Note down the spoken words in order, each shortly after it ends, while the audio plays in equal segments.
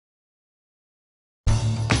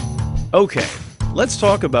Okay, let's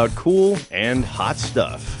talk about cool and hot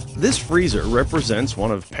stuff. This freezer represents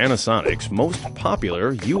one of Panasonic's most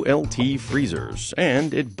popular ULT freezers,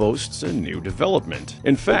 and it boasts a new development.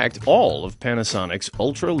 In fact, all of Panasonic's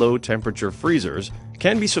ultra-low temperature freezers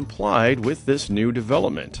can be supplied with this new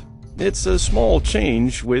development. It's a small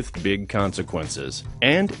change with big consequences,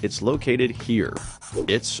 and it's located here.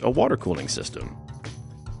 It's a water cooling system.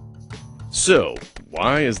 So,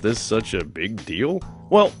 why is this such a big deal?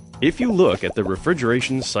 Well, if you look at the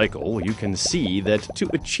refrigeration cycle, you can see that to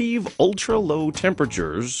achieve ultra-low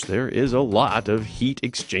temperatures, there is a lot of heat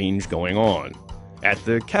exchange going on. At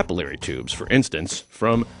the capillary tubes, for instance,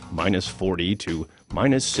 from -40 to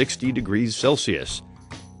 -60 degrees Celsius.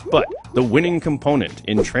 But the winning component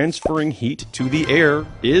in transferring heat to the air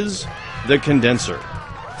is the condenser.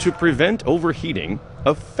 To prevent overheating,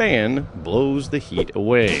 a fan blows the heat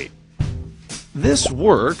away. This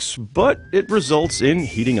works, but it results in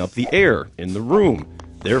heating up the air in the room.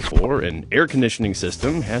 Therefore, an air conditioning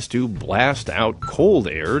system has to blast out cold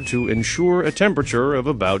air to ensure a temperature of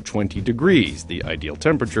about 20 degrees, the ideal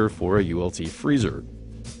temperature for a ULT freezer.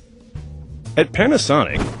 At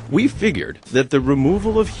Panasonic, we figured that the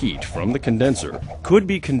removal of heat from the condenser could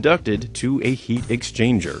be conducted to a heat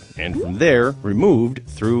exchanger, and from there removed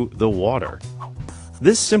through the water.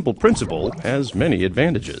 This simple principle has many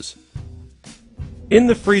advantages. In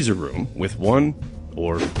the freezer room, with one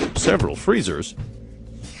or several freezers,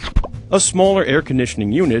 a smaller air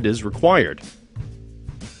conditioning unit is required.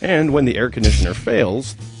 And when the air conditioner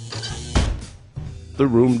fails, the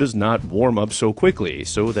room does not warm up so quickly,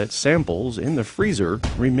 so that samples in the freezer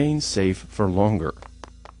remain safe for longer.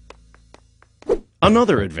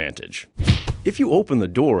 Another advantage. If you open the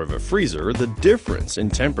door of a freezer, the difference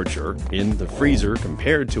in temperature in the freezer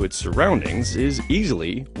compared to its surroundings is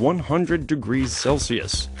easily 100 degrees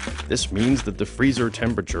Celsius. This means that the freezer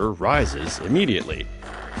temperature rises immediately.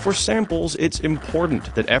 For samples, it's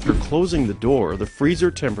important that after closing the door, the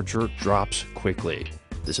freezer temperature drops quickly.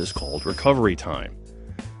 This is called recovery time.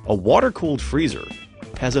 A water-cooled freezer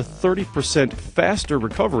has a 30% faster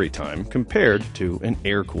recovery time compared to an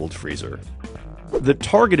air-cooled freezer. The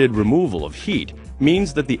targeted removal of heat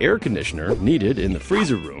means that the air conditioner needed in the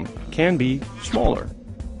freezer room can be smaller.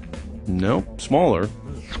 No, smaller.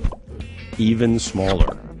 Even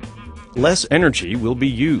smaller. Less energy will be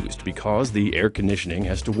used because the air conditioning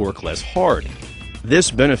has to work less hard.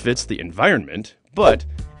 This benefits the environment, but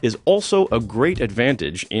is also a great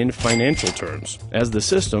advantage in financial terms, as the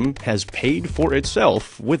system has paid for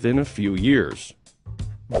itself within a few years.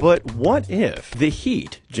 But what if the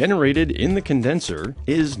heat generated in the condenser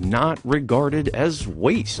is not regarded as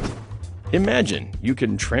waste? Imagine you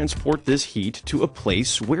can transport this heat to a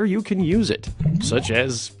place where you can use it, such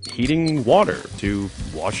as heating water to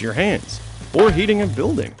wash your hands, or heating a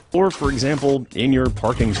building, or for example, in your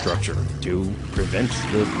parking structure to prevent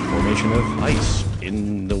the formation of ice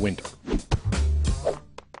in the winter.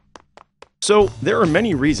 So there are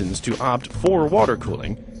many reasons to opt for water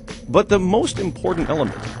cooling, but the most important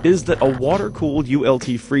element is that a water-cooled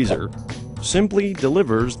ULT freezer simply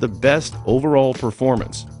delivers the best overall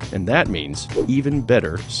performance, and that means even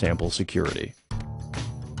better sample security.